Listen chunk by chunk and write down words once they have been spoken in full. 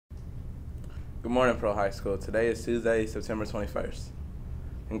Good morning, Pro High School. Today is Tuesday, September 21st.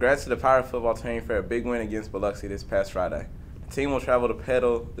 Congrats to the Pirate football team for a big win against Biloxi this past Friday. The team will travel to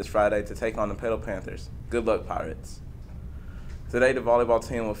Petal this Friday to take on the Petal Panthers. Good luck, Pirates. Today, the volleyball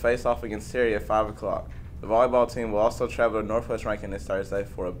team will face off against Terry at 5 o'clock. The volleyball team will also travel to Northwest Rankin this Thursday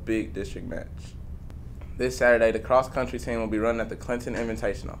for a big district match. This Saturday, the cross-country team will be running at the Clinton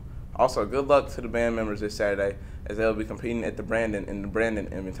Invitational. Also, good luck to the band members this Saturday as they will be competing at the Brandon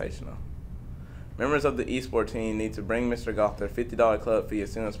Invitational. Members of the eSport team need to bring Mr. Golf their $50 club fee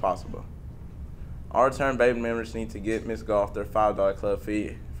as soon as possible. All return baby members need to get Ms. Golf their $5 club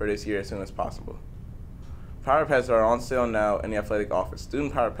fee for this year as soon as possible. Pirate Passes are on sale now in the athletic office.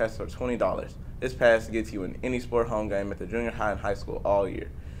 Student Pirate Passes are $20. This pass gets you in any sport home game at the junior high and high school all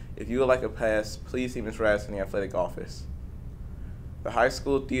year. If you would like a pass, please see Ms. Rass in the athletic office. The high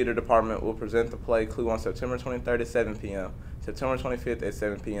school theater department will present the play Clue on September 23rd at 7 p.m., September 25th at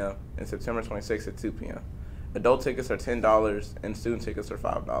 7 p.m., and September 26th at 2 p.m. Adult tickets are $10 and student tickets are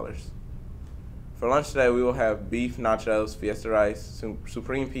 $5. For lunch today, we will have beef nachos, fiesta rice,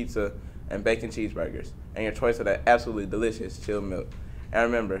 supreme pizza, and bacon cheeseburgers, and your choice of that absolutely delicious chilled milk.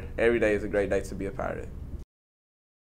 And remember, every day is a great day to be a pirate.